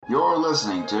You're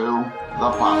listening to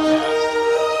The Podcast.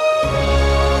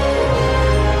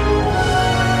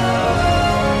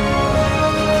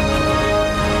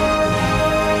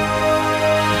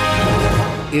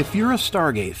 If you're a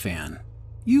Stargate fan,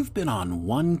 you've been on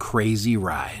one crazy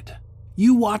ride.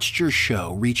 You watched your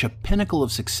show reach a pinnacle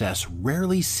of success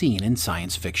rarely seen in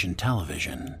science fiction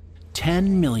television.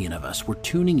 10 million of us were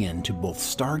tuning in to both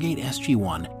Stargate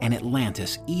SG-1 and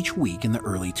Atlantis each week in the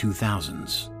early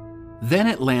 2000s. Then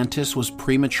Atlantis was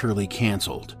prematurely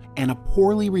canceled, and a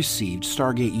poorly received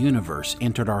Stargate universe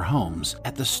entered our homes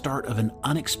at the start of an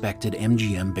unexpected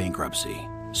MGM bankruptcy.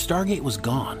 Stargate was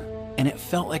gone, and it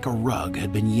felt like a rug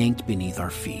had been yanked beneath our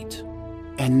feet.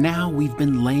 And now we've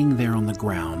been laying there on the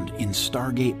ground in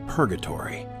Stargate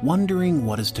purgatory, wondering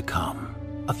what is to come.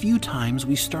 A few times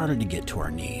we started to get to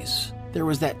our knees. There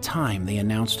was that time they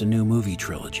announced a new movie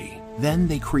trilogy. Then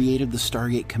they created the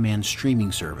Stargate Command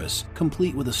streaming service,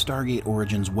 complete with a Stargate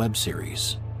Origins web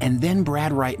series. And then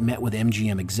Brad Wright met with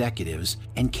MGM executives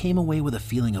and came away with a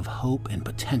feeling of hope and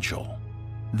potential.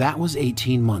 That was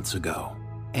 18 months ago.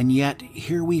 And yet,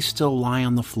 here we still lie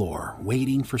on the floor,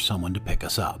 waiting for someone to pick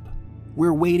us up.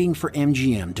 We're waiting for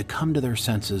MGM to come to their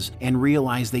senses and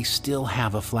realize they still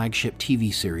have a flagship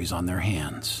TV series on their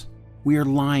hands. We are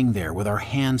lying there with our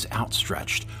hands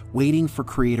outstretched, waiting for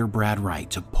creator Brad Wright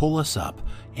to pull us up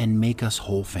and make us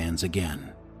whole fans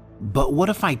again. But what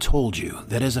if I told you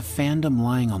that as a fandom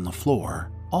lying on the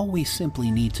floor, all we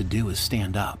simply need to do is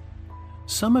stand up?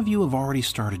 Some of you have already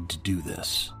started to do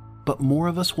this, but more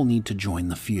of us will need to join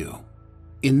the few.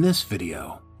 In this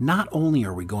video, not only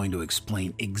are we going to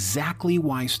explain exactly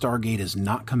why Stargate has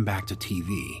not come back to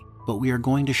TV, but we are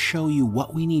going to show you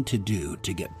what we need to do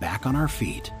to get back on our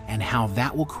feet and how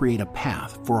that will create a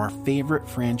path for our favorite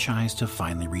franchise to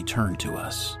finally return to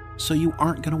us. So you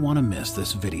aren't going to want to miss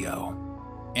this video.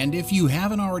 And if you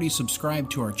haven't already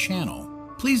subscribed to our channel,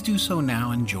 please do so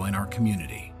now and join our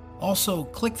community. Also,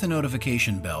 click the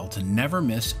notification bell to never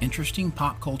miss interesting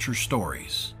pop culture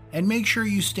stories. And make sure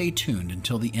you stay tuned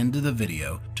until the end of the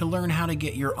video to learn how to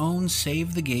get your own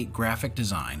Save the Gate graphic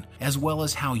design, as well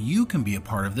as how you can be a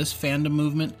part of this fandom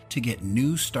movement to get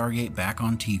new Stargate back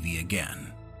on TV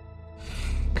again.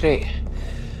 Great.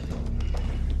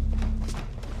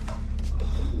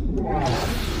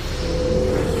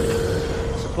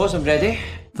 Suppose I'm ready.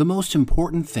 The most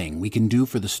important thing we can do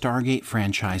for the Stargate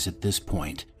franchise at this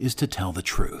point is to tell the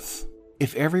truth.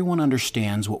 If everyone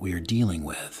understands what we are dealing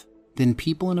with, then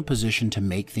people in a position to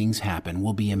make things happen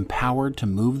will be empowered to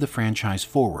move the franchise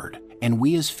forward, and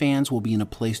we as fans will be in a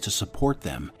place to support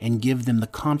them and give them the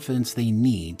confidence they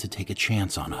need to take a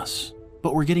chance on us.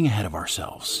 But we're getting ahead of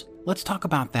ourselves. Let's talk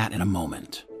about that in a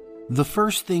moment. The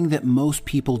first thing that most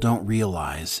people don't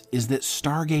realize is that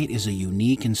Stargate is a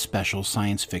unique and special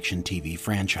science fiction TV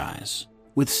franchise.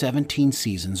 With 17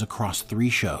 seasons across 3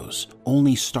 shows,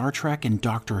 only Star Trek and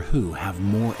Doctor Who have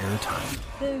more airtime.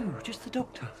 No, just the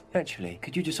Doctor. Actually,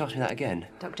 could you just ask me that again?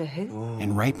 Doctor Who? Oh.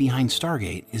 And right behind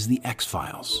Stargate is the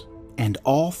X-Files. And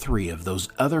all 3 of those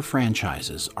other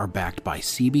franchises are backed by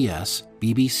CBS,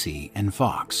 BBC, and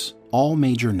Fox, all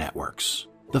major networks.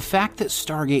 The fact that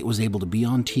Stargate was able to be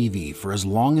on TV for as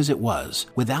long as it was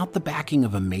without the backing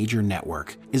of a major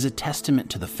network is a testament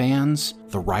to the fans,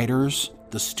 the writers,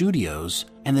 the studios,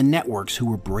 and the networks who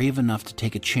were brave enough to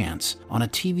take a chance on a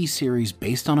TV series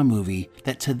based on a movie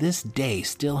that to this day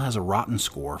still has a rotten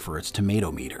score for its tomato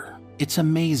meter. It's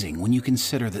amazing when you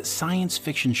consider that science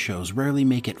fiction shows rarely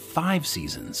make it 5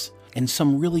 seasons, and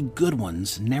some really good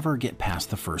ones never get past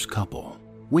the first couple.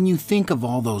 When you think of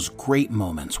all those great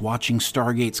moments watching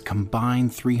Stargate's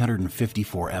combined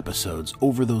 354 episodes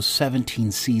over those 17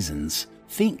 seasons,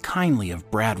 think kindly of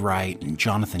Brad Wright and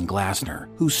Jonathan Glassner,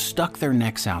 who stuck their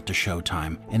necks out to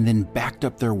Showtime and then backed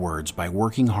up their words by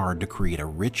working hard to create a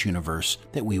rich universe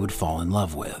that we would fall in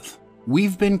love with.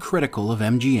 We've been critical of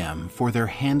MGM for their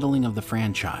handling of the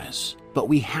franchise, but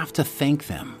we have to thank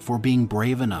them for being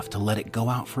brave enough to let it go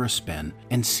out for a spin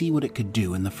and see what it could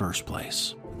do in the first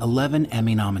place. 11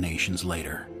 Emmy nominations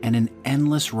later, and an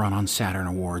endless run on Saturn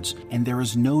Awards, and there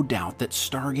is no doubt that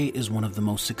Stargate is one of the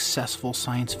most successful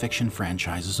science fiction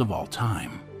franchises of all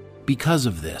time. Because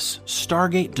of this,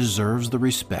 Stargate deserves the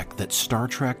respect that Star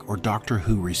Trek or Doctor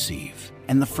Who receive,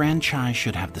 and the franchise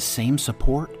should have the same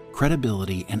support,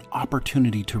 credibility, and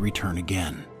opportunity to return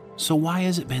again. So why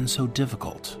has it been so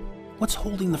difficult? What's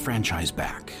holding the franchise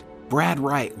back? Brad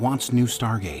Wright wants new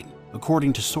Stargate.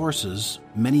 According to sources,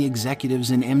 many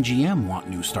executives in MGM want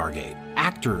new Stargate.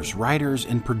 Actors, writers,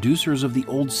 and producers of the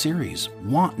old series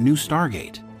want new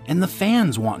Stargate. And the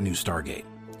fans want new Stargate.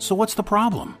 So what's the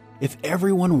problem? If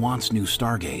everyone wants new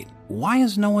Stargate, why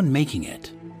is no one making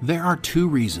it? There are two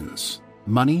reasons: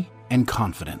 money and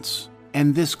confidence.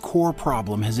 And this core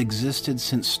problem has existed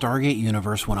since Stargate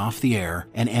Universe went off the air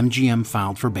and MGM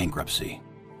filed for bankruptcy.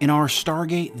 In our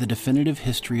Stargate, the definitive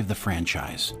history of the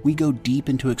franchise, we go deep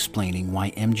into explaining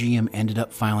why MGM ended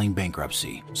up filing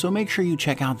bankruptcy, so make sure you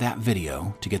check out that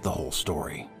video to get the whole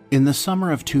story. In the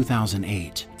summer of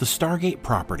 2008, the Stargate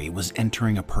property was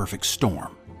entering a perfect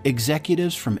storm.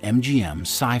 Executives from MGM,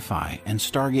 Sci-Fi, and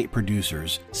Stargate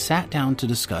producers sat down to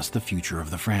discuss the future of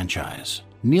the franchise.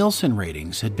 Nielsen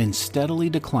ratings had been steadily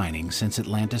declining since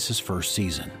Atlantis' first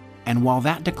season, and while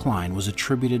that decline was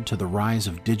attributed to the rise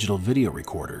of digital video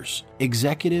recorders,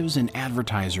 executives and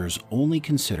advertisers only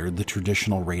considered the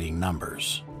traditional rating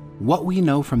numbers. What we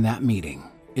know from that meeting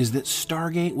is that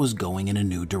Stargate was going in a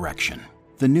new direction.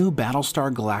 The new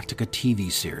Battlestar Galactica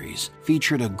TV series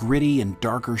featured a gritty and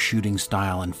darker shooting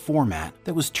style and format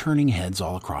that was turning heads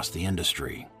all across the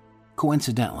industry.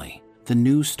 Coincidentally, the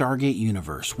new Stargate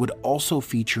universe would also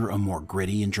feature a more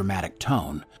gritty and dramatic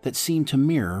tone that seemed to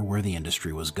mirror where the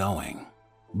industry was going.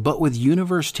 But with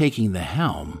Universe taking the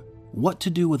helm, what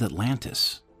to do with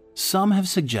Atlantis? Some have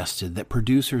suggested that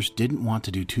producers didn't want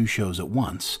to do two shows at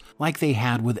once, like they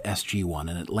had with SG-1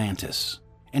 and Atlantis.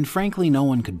 And frankly, no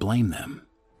one could blame them.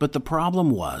 But the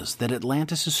problem was that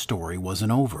Atlantis' story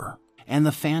wasn't over, and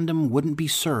the fandom wouldn't be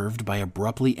served by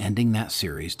abruptly ending that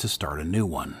series to start a new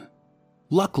one.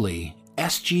 Luckily,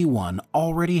 SG-1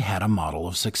 already had a model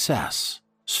of success.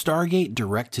 Stargate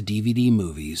direct-to-DVD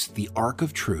movies The Ark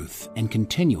of Truth and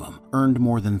Continuum earned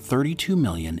more than $32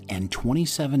 million and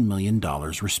 $27 million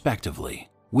respectively.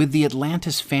 With the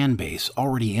Atlantis fanbase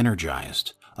already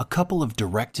energized, a couple of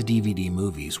direct-to-DVD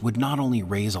movies would not only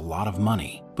raise a lot of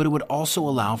money, but it would also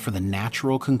allow for the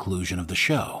natural conclusion of the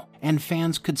show, and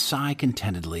fans could sigh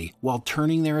contentedly while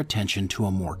turning their attention to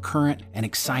a more current and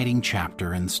exciting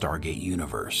chapter in the Stargate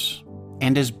universe.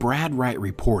 And as Brad Wright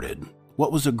reported,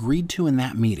 what was agreed to in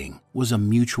that meeting was a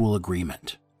mutual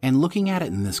agreement. And looking at it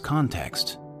in this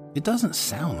context, it doesn't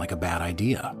sound like a bad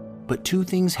idea. But two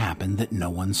things happened that no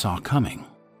one saw coming.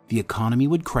 The economy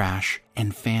would crash,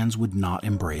 and fans would not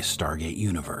embrace Stargate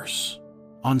Universe.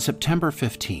 On September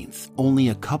 15th, only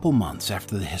a couple months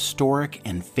after the historic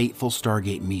and fateful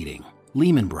Stargate meeting,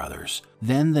 Lehman Brothers,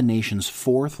 then the nation's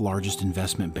fourth largest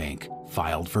investment bank,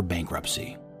 filed for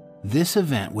bankruptcy. This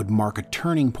event would mark a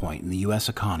turning point in the U.S.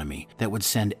 economy that would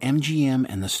send MGM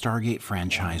and the Stargate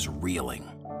franchise reeling.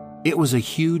 It was a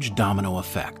huge domino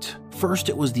effect. First,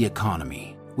 it was the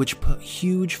economy, which put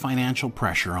huge financial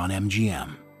pressure on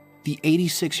MGM. The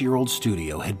 86-year-old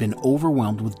studio had been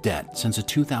overwhelmed with debt since a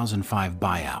 2005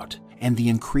 buyout, and the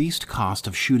increased cost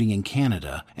of shooting in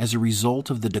Canada as a result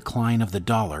of the decline of the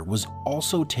dollar was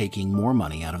also taking more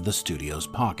money out of the studio's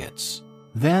pockets.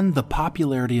 Then the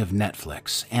popularity of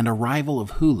Netflix and arrival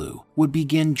of Hulu would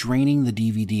begin draining the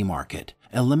DVD market,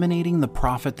 eliminating the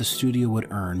profit the studio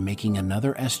would earn making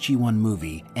another SG-1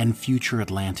 movie and future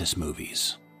Atlantis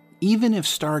movies. Even if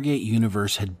Stargate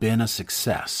Universe had been a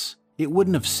success, it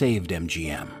wouldn't have saved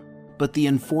MGM. But the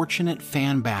unfortunate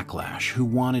fan backlash who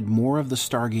wanted more of the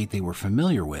Stargate they were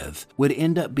familiar with would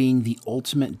end up being the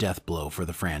ultimate death blow for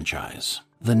the franchise.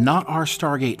 The Not Our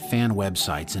Stargate fan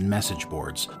websites and message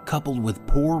boards, coupled with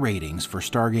poor ratings for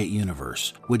Stargate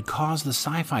Universe, would cause the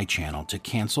Sci-Fi Channel to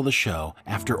cancel the show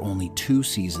after only 2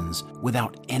 seasons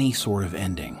without any sort of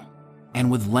ending. And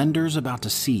with lenders about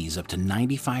to seize up to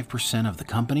 95% of the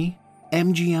company,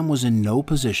 MGM was in no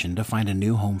position to find a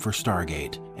new home for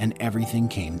Stargate, and everything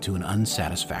came to an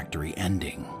unsatisfactory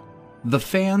ending. The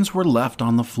fans were left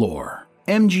on the floor.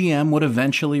 MGM would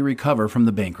eventually recover from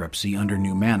the bankruptcy under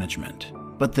new management,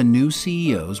 but the new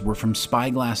CEOs were from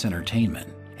Spyglass Entertainment,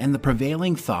 and the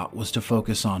prevailing thought was to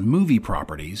focus on movie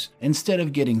properties instead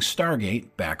of getting Stargate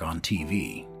back on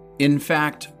TV. In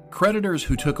fact, creditors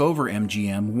who took over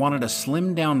MGM wanted a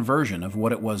slimmed-down version of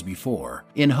what it was before,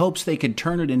 in hopes they could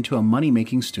turn it into a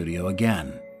money-making studio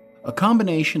again. A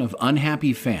combination of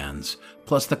unhappy fans,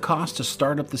 plus the cost to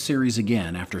start up the series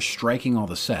again after striking all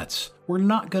the sets, were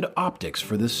not good optics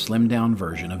for this slimmed-down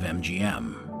version of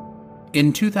MGM.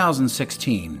 In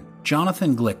 2016,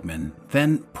 Jonathan Glickman,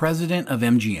 then president of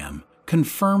MGM,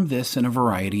 confirmed this in a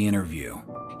Variety interview.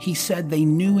 He said they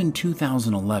knew in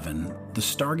 2011 the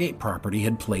Stargate property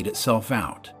had played itself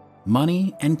out.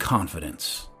 Money and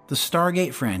confidence. The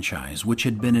Stargate franchise, which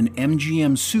had been an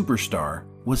MGM superstar,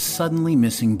 was suddenly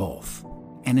missing both.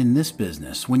 And in this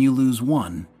business, when you lose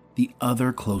one, the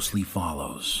other closely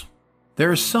follows.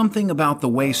 There is something about the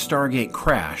way Stargate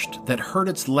crashed that hurt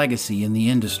its legacy in the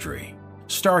industry.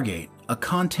 Stargate, a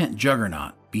content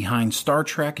juggernaut behind Star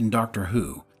Trek and Doctor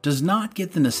Who, does not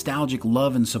get the nostalgic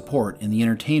love and support in the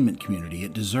entertainment community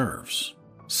it deserves.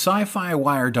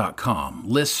 SciFiWire.com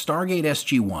lists Stargate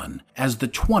SG-1 as the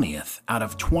 20th out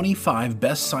of 25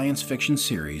 best science fiction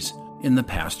series in the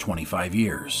past 25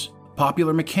 years.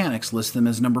 Popular Mechanics lists them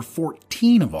as number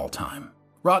 14 of all time.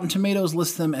 Rotten Tomatoes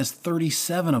lists them as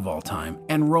 37 of all time,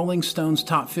 and Rolling Stone's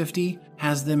Top 50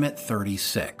 has them at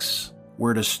 36.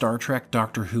 Where does Star Trek,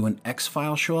 Doctor Who, and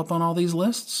X-Files show up on all these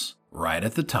lists? Right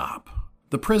at the top.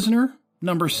 The Prisoner,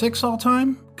 number 6 all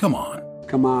time? Come on.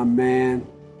 Come on, man.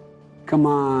 Come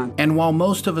on. And while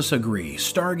most of us agree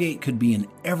Stargate could be in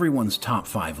everyone's top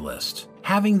 5 list,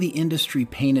 having the industry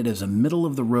painted as a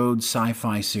middle-of-the-road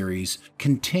sci-fi series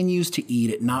continues to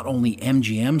eat at not only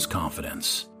MGM's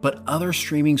confidence, but other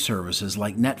streaming services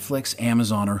like Netflix,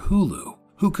 Amazon, or Hulu,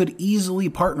 who could easily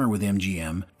partner with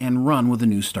MGM and run with a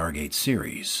new Stargate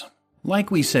series.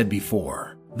 Like we said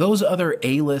before, those other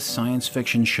A-list science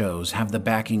fiction shows have the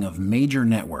backing of major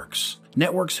networks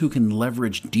who can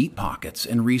leverage deep pockets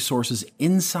and resources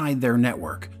inside their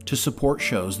network to support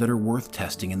shows that are worth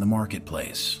testing in the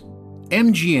marketplace.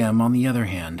 MGM, on the other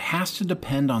hand, has to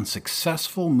depend on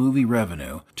successful movie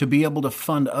revenue to be able to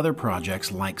fund other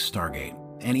projects like Stargate.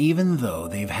 And even though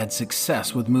they've had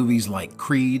success with movies like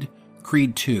Creed,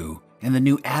 Creed 2, and the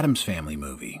new Addams Family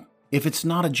movie, if it's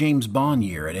not a James Bond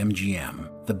year at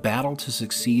MGM, the battle to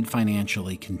succeed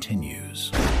financially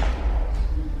continues.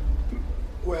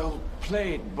 Well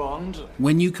played, Bond.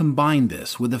 When you combine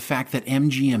this with the fact that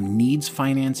MGM needs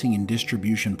financing and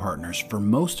distribution partners for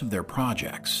most of their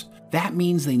projects, that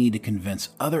means they need to convince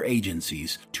other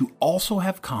agencies to also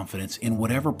have confidence in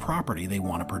whatever property they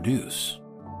want to produce.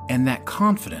 And that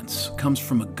confidence comes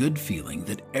from a good feeling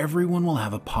that everyone will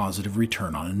have a positive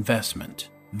return on investment.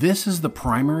 This is the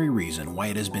primary reason why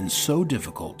it has been so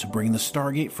difficult to bring the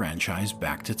Stargate franchise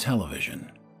back to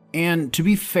television. And to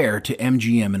be fair to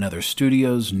MGM and other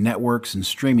studios, networks, and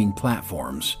streaming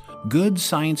platforms, good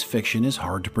science fiction is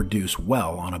hard to produce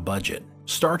well on a budget.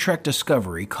 Star Trek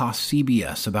Discovery cost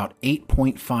CBS about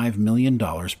 $8.5 million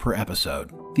per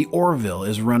episode. The Orville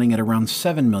is running at around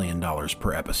 $7 million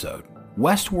per episode.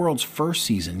 Westworld's first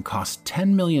season cost $10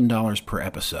 million per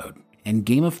episode, and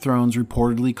Game of Thrones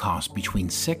reportedly cost between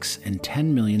 $6 and $10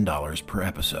 million per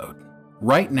episode.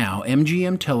 Right now,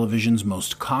 MGM Television's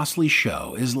most costly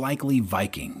show is likely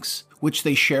Vikings, which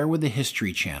they share with the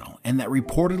History Channel, and that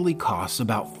reportedly costs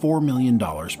about $4 million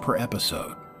per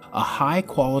episode. A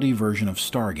high-quality version of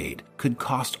Stargate could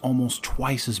cost almost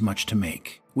twice as much to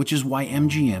make, which is why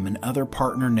MGM and other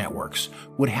partner networks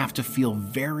would have to feel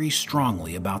very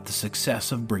strongly about the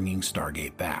success of bringing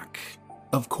Stargate back.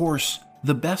 Of course,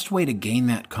 the best way to gain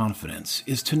that confidence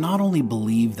is to not only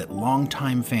believe that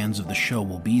longtime fans of the show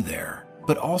will be there,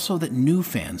 but also that new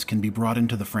fans can be brought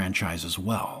into the franchise as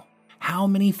well. How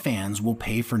many fans will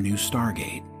pay for new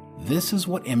Stargate? This is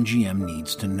what MGM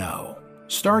needs to know.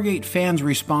 Stargate fans'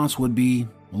 response would be,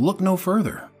 look no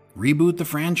further. Reboot the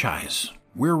franchise.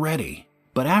 We're ready.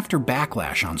 But after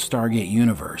backlash on Stargate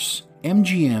Universe,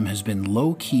 MGM has been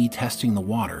low-key testing the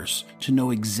waters to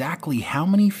know exactly how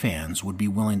many fans would be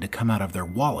willing to come out of their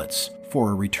wallets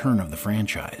for a return of the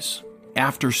franchise.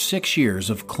 After 6 years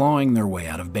of clawing their way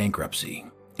out of bankruptcy,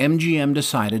 MGM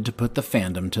decided to put the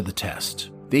fandom to the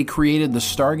test. They created the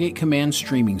Stargate Command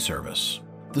streaming service.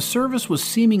 The service was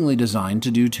seemingly designed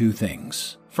to do two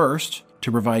things. First,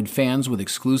 to provide fans with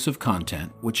exclusive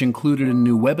content, which included a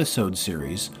new webisode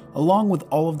series, along with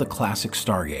all of the classic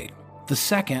Stargate. The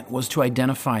second was to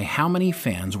identify how many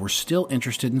fans were still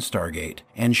interested in Stargate,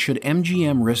 and should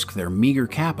MGM risk their meager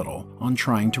capital on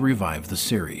trying to revive the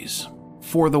series.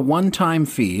 For the one-time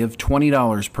fee of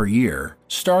 $20 per year,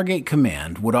 Stargate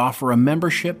Command would offer a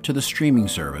membership to the streaming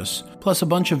service, plus a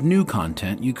bunch of new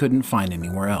content you couldn't find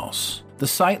anywhere else. The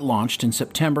site launched in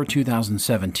September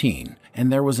 2017,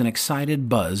 and there was an excited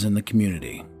buzz in the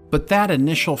community. But that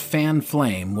initial fan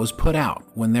flame was put out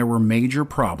when there were major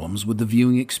problems with the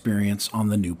viewing experience on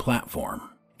the new platform.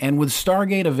 And with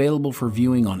Stargate available for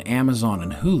viewing on Amazon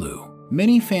and Hulu,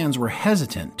 many fans were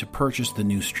hesitant to purchase the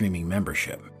new streaming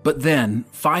membership. But then,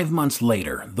 5 months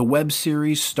later, the web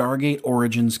series Stargate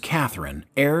Origins Catherine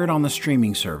aired on the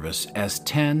streaming service as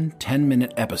 10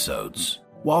 10-minute episodes.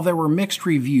 While there were mixed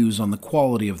reviews on the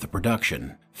quality of the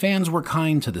production, fans were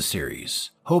kind to the series,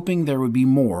 hoping there would be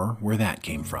more where that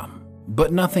came from.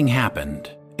 But nothing happened.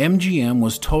 MGM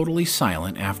was totally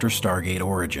silent after Stargate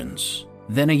Origins.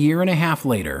 Then a year and a half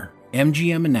later,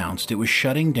 MGM announced it was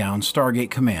shutting down Stargate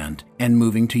Command and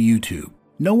moving to YouTube.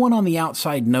 No one on the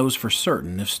outside knows for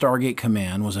certain if Stargate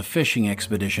Command was a fishing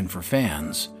expedition for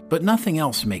fans, but nothing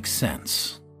else makes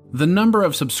sense. The number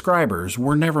of subscribers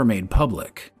were never made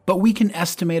public, but we can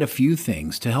estimate a few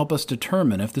things to help us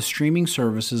determine if the streaming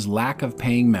service's lack of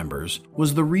paying members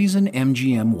was the reason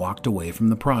MGM walked away from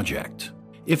the project.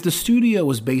 If the studio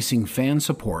was basing fan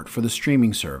support for the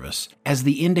streaming service as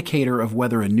the indicator of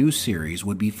whether a new series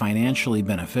would be financially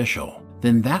beneficial,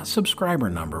 then that subscriber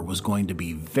number was going to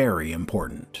be very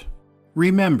important.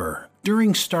 Remember,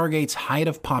 during Stargate's height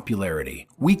of popularity,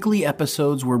 weekly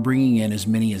episodes were bringing in as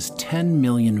many as 10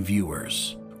 million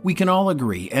viewers. We can all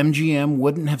agree MGM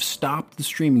wouldn't have stopped the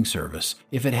streaming service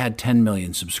if it had 10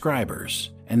 million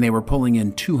subscribers, and they were pulling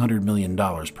in $200 million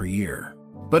per year.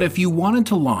 But if you wanted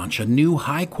to launch a new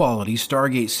high-quality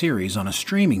Stargate series on a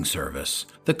streaming service,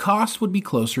 the cost would be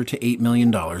closer to $8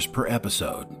 million per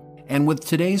episode. And with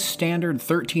today's standard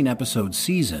 13-episode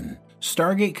season,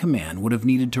 Stargate Command would have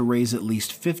needed to raise at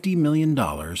least $50 million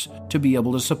to be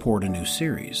able to support a new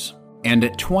series. And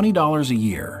at $20 a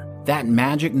year, that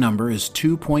magic number is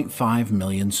 2.5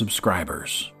 million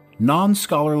subscribers.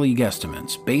 Non-scholarly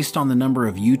guesstimates based on the number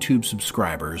of YouTube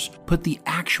subscribers put the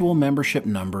actual membership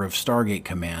number of Stargate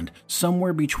Command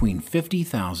somewhere between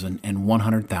 50,000 and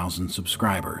 100,000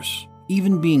 subscribers.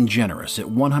 Even being generous at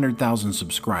 100,000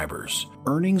 subscribers,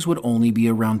 earnings would only be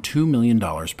around $2 million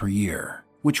per year,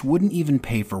 which wouldn't even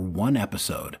pay for one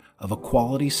episode of a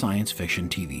quality science fiction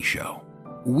TV show.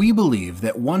 We believe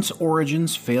that once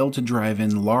Origins failed to drive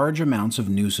in large amounts of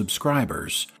new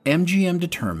subscribers, MGM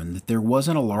determined that there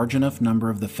wasn't a large enough number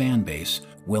of the fan base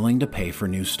willing to pay for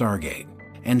new Stargate.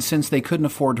 And since they couldn't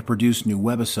afford to produce new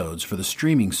webisodes for the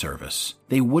streaming service,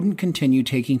 they wouldn't continue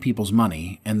taking people's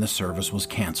money and the service was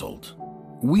canceled.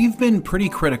 We've been pretty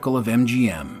critical of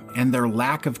MGM and their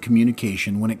lack of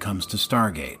communication when it comes to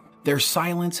Stargate. Their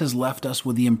silence has left us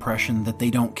with the impression that they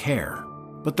don't care.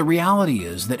 But the reality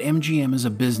is that MGM is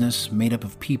a business made up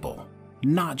of people,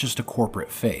 not just a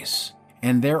corporate face.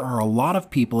 And there are a lot of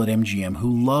people at MGM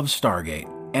who love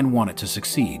Stargate and want it to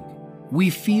succeed. We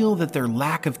feel that their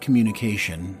lack of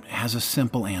communication has a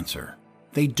simple answer.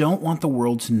 They don't want the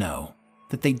world to know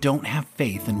that they don't have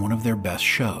faith in one of their best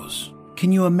shows.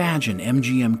 Can you imagine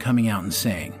MGM coming out and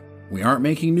saying, "We aren't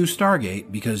making new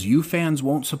Stargate because you fans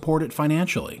won't support it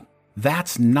financially"?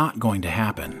 That's not going to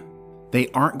happen. They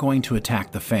aren't going to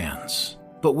attack the fans.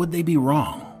 But would they be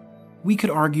wrong? We could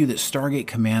argue that Stargate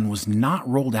Command was not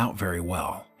rolled out very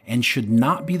well and should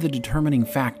not be the determining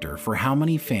factor for how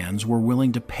many fans were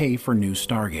willing to pay for new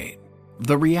Stargate.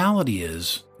 The reality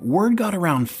is, word got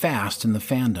around fast in the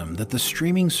fandom that the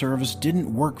streaming service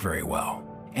didn't work very well,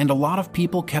 and a lot of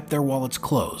people kept their wallets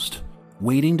closed,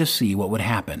 waiting to see what would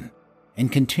happen,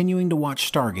 and continuing to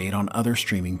watch Stargate on other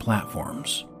streaming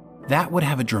platforms. That would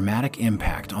have a dramatic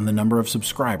impact on the number of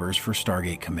subscribers for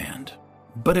Stargate Command.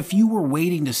 But if you were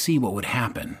waiting to see what would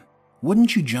happen,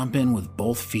 wouldn't you jump in with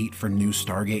both feet for new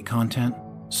Stargate content?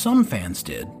 Some fans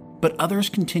did, but others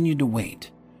continued to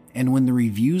wait. And when the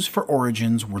reviews for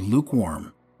Origins were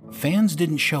lukewarm, fans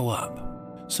didn't show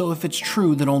up. So if it's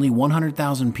true that only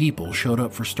 100,000 people showed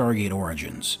up for Stargate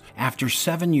Origins after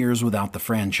 7 years without the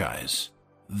franchise,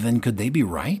 then could they be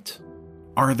right?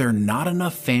 Are there not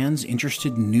enough fans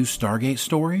interested in new Stargate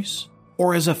stories?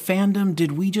 Or as a fandom,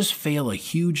 did we just fail a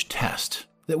huge test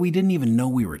that we didn't even know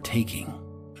we were taking?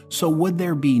 So would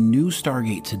there be new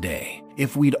Stargate today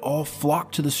if we'd all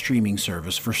flocked to the streaming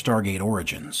service for Stargate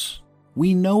Origins?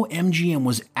 We know MGM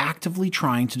was actively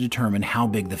trying to determine how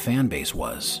big the fan base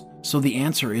was, so the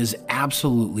answer is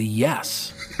absolutely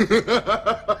yes.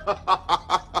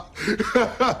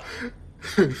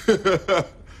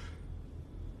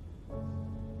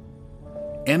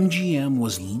 MGM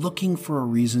was looking for a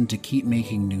reason to keep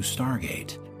making new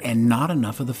Stargate, and not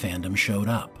enough of the fandom showed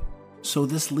up. So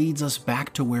this leads us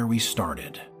back to where we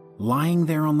started, lying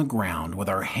there on the ground with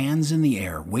our hands in the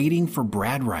air waiting for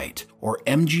Brad Wright or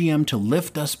MGM to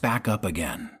lift us back up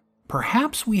again.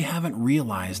 Perhaps we haven't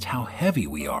realized how heavy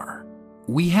we are.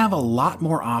 We have a lot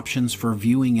more options for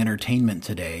viewing entertainment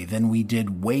today than we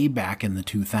did way back in the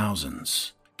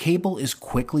 2000s. Cable is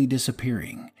quickly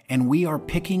disappearing, and we are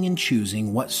picking and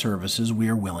choosing what services we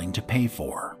are willing to pay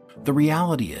for. The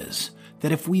reality is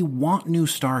that if we want new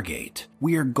Stargate,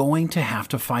 we are going to have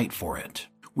to fight for it.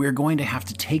 We are going to have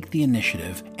to take the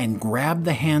initiative and grab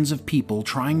the hands of people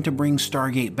trying to bring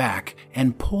Stargate back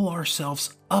and pull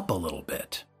ourselves up a little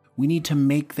bit. We need to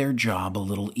make their job a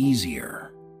little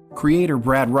easier. Creator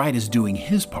Brad Wright is doing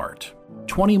his part.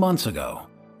 20 months ago,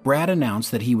 Brad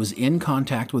announced that he was in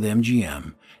contact with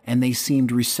MGM, and they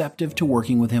seemed receptive to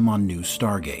working with him on new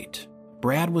Stargate.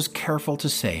 Brad was careful to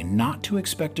say not to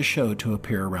expect a show to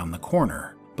appear around the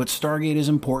corner, but Stargate is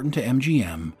important to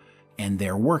MGM, and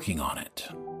they're working on it.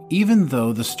 Even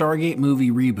though the Stargate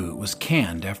movie reboot was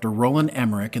canned after Roland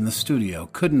Emmerich and the studio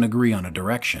couldn't agree on a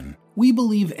direction, we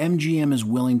believe MGM is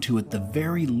willing to, at the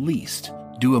very least,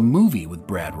 do a movie with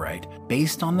Brad Wright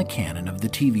based on the canon of the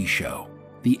TV show.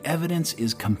 The evidence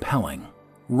is compelling.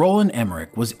 Roland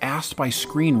Emmerich was asked by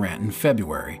Screen Rant in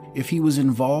February if he was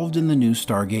involved in the new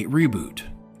Stargate reboot.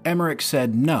 Emmerich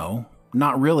said no,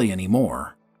 not really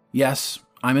anymore. Yes,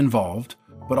 I'm involved,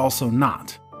 but also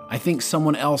not. I think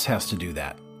someone else has to do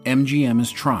that. MGM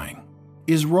is trying.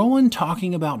 Is Roland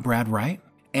talking about Brad Wright?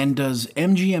 And does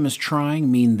MGM is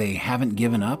trying mean they haven't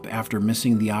given up after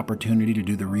missing the opportunity to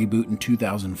do the reboot in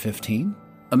 2015?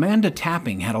 Amanda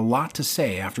Tapping had a lot to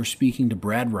say after speaking to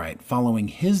Brad Wright following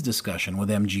his discussion with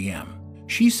MGM.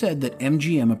 She said that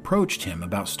MGM approached him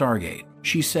about Stargate.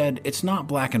 She said, "It's not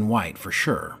black and white for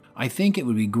sure. I think it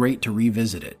would be great to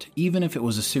revisit it, even if it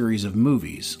was a series of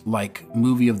movies, like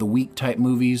movie of the week type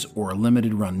movies or a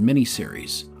limited run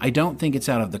miniseries. I don't think it's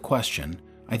out of the question.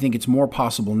 I think it's more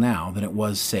possible now than it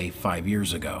was, say, 5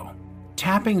 years ago."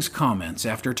 Tapping's comments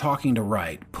after talking to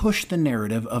Wright pushed the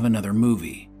narrative of another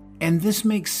movie. And this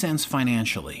makes sense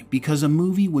financially, because a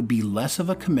movie would be less of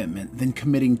a commitment than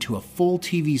committing to a full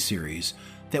TV series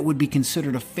that would be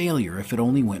considered a failure if it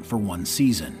only went for one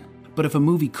season. But if a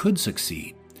movie could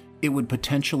succeed, it would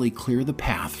potentially clear the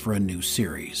path for a new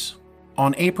series.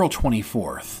 On April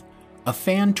 24th, a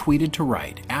fan tweeted to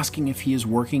Wright asking if he is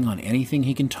working on anything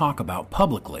he can talk about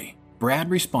publicly. Brad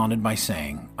responded by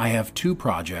saying, "I have 2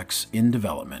 projects in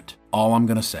development. All I'm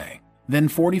gonna say." Then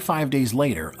 45 days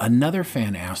later, another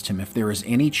fan asked him if there is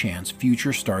any chance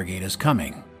future Stargate is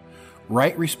coming.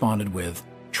 Wright responded with,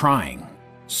 "Trying."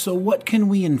 So what can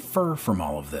we infer from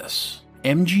all of this?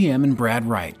 MGM and Brad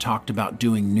Wright talked about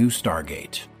doing new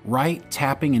Stargate. Wright,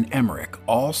 Tapping, and Emmerich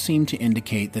all seem to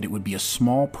indicate that it would be a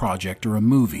small project or a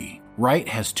movie. Wright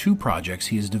has 2 projects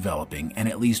he is developing, and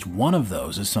at least one of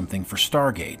those is something for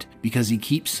Stargate, because he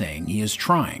keeps saying he is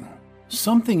trying.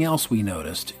 Something else we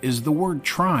noticed is the word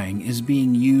trying is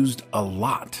being used a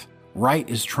lot. Wright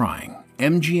is trying.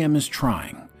 MGM is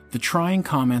trying. The trying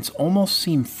comments almost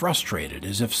seem frustrated,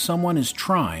 as if someone is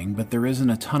trying but there isn't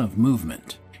a ton of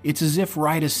movement. It's as if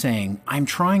Wright is saying, "I'm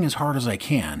trying as hard as I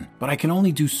can, but I can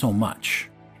only do so much."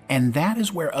 And that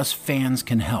is where us fans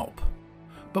can help.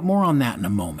 But more on that in a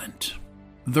moment.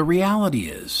 The reality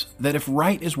is that if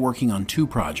Wright is working on 2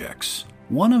 projects,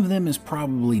 one of them is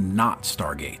probably not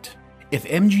Stargate. If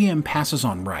MGM passes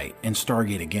on Wright and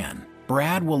Stargate again,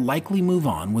 Brad will likely move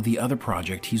on with the other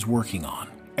project he's working on.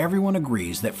 Everyone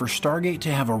agrees that for Stargate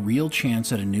to have a real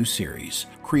chance at a new series,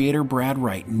 creator Brad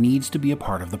Wright needs to be a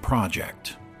part of the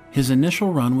project. His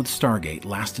initial run with Stargate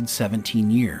lasted 17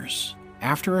 years.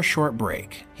 After a short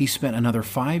break, he spent another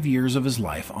 5 years of his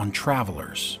life on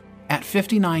Travelers. At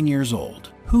 59 years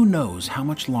old, who knows how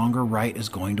much longer Wright is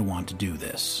going to want to do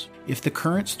this? If the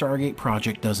current Stargate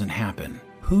project doesn't happen,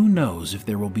 who knows if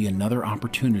there will be another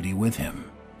opportunity with him?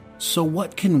 So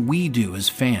what can we do as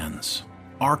fans?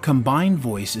 Our combined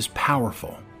voice is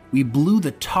powerful. We blew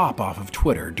the top off of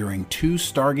Twitter during 2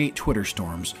 Stargate Twitter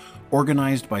storms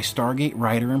organized by Stargate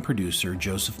writer and producer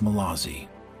Joseph Malazzi.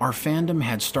 Our fandom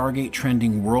had Stargate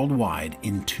trending worldwide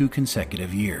in 2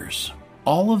 consecutive years.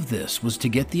 All of this was to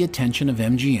get the attention of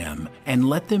MGM and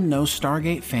let them know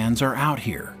Stargate fans are out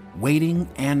here, waiting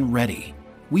and ready.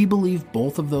 We believe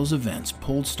both of those events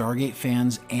pulled Stargate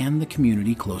fans and the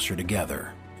community closer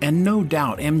together. And no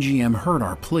doubt MGM heard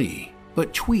our plea.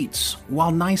 But tweets,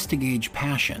 while nice to gauge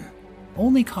passion,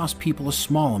 only cost people a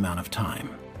small amount of time.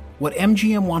 What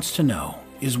MGM wants to know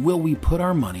is, will we put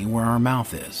our money where our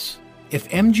mouth is? If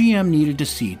MGM needed to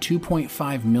see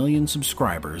 2.5 million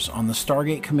subscribers on the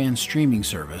Stargate Command streaming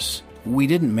service, we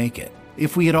didn't make it.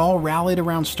 If we had all rallied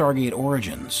around Stargate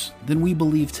Origins, then we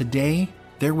believe today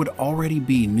there would already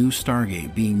be new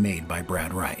Stargate being made by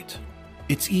Brad Wright.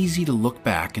 It's easy to look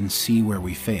back and see where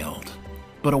we failed.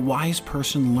 But a wise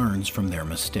person learns from their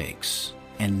mistakes.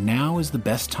 And now is the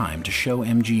best time to show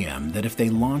MGM that if they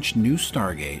launch new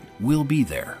Stargate, we'll be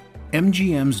there.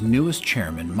 MGM's newest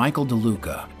chairman, Michael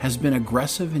DeLuca, has been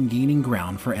aggressive in gaining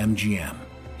ground for MGM.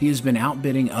 He has been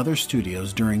outbidding other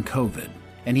studios during COVID,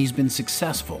 and he's been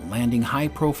successful landing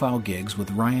high-profile gigs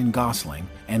with Ryan Gosling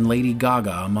and Lady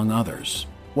Gaga, among others.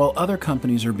 While other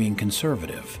companies are being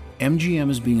conservative, MGM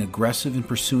is being aggressive in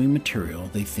pursuing material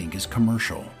they think is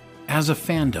commercial. As a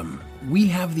fandom, we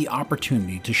have the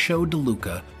opportunity to show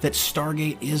DeLuca that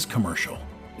Stargate is commercial.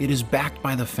 It is backed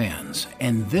by the fans,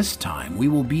 and this time we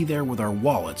will be there with our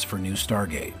wallets for new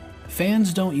Stargate.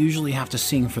 Fans don't usually have to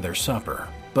sing for their supper,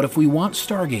 but if we want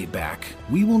Stargate back,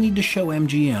 we will need to show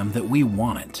MGM that we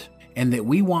want it, and that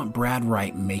we want Brad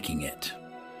Wright making it.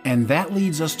 And that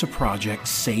leads us to Project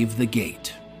Save the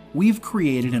Gate. We've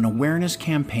created an awareness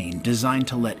campaign designed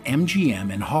to let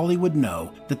MGM and Hollywood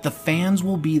know that the fans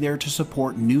will be there to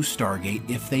support new Stargate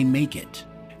if they make it.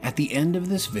 At the end of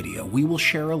this video, we will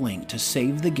share a link to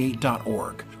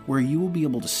SaveTheGate.org, where you will be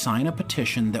able to sign a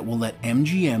petition that will let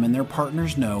MGM and their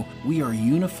partners know we are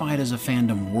unified as a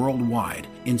fandom worldwide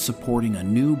in supporting a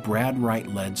new Brad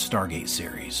Wright-led Stargate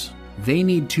series. They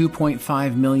need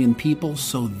 2.5 million people,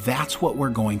 so that's what we're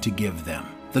going to give them.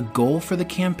 The goal for the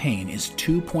campaign is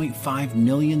 2.5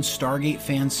 million Stargate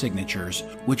fan signatures,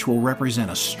 which will represent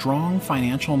a strong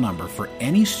financial number for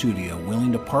any studio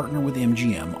willing to partner with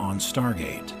MGM on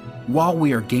Stargate. While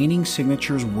we are gaining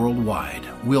signatures worldwide,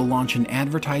 we'll launch an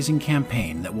advertising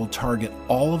campaign that will target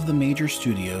all of the major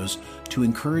studios to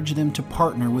encourage them to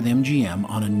partner with MGM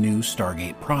on a new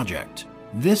Stargate project.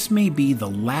 This may be the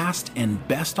last and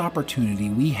best opportunity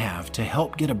we have to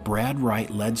help get a Brad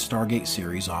Wright-led Stargate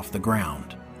series off the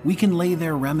ground. We can lay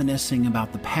there reminiscing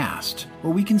about the past,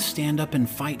 or we can stand up and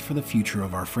fight for the future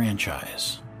of our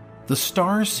franchise. The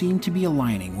stars seem to be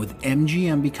aligning with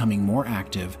MGM becoming more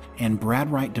active and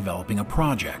Brad Wright developing a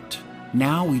project.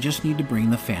 Now we just need to bring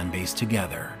the fan base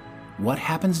together. What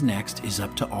happens next is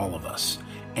up to all of us,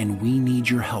 and we need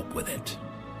your help with it.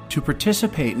 To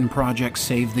participate in Project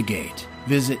Save the Gate,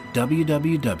 visit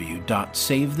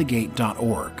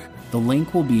www.savethegate.org. The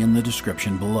link will be in the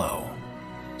description below.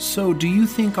 So, do you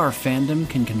think our fandom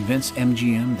can convince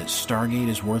MGM that Stargate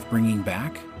is worth bringing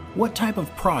back? What type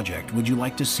of project would you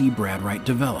like to see Brad Wright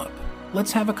develop?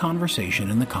 Let's have a conversation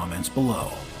in the comments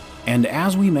below. And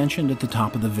as we mentioned at the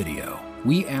top of the video,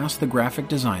 we asked the graphic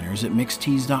designers at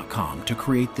mixtees.com to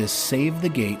create this Save the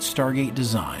Gate Stargate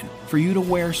design for you to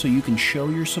wear so you can show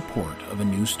your support of a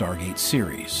new Stargate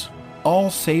series.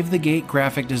 All Save the Gate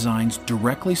graphic designs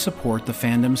directly support the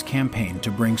fandom's campaign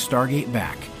to bring Stargate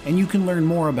back, and you can learn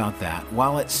more about that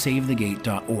while at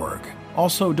SaveTheGate.org.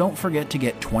 Also, don't forget to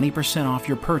get 20% off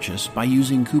your purchase by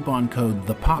using coupon code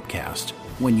THEPOPCAST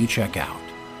when you check out.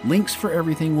 Links for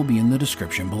everything will be in the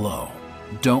description below.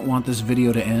 Don't want this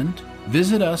video to end?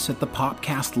 Visit us at the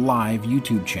Popcast Live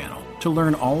YouTube channel to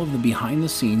learn all of the behind the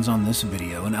scenes on this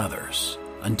video and others.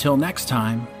 Until next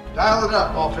time, Dial it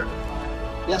up, Walter.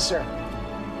 Yes, sir.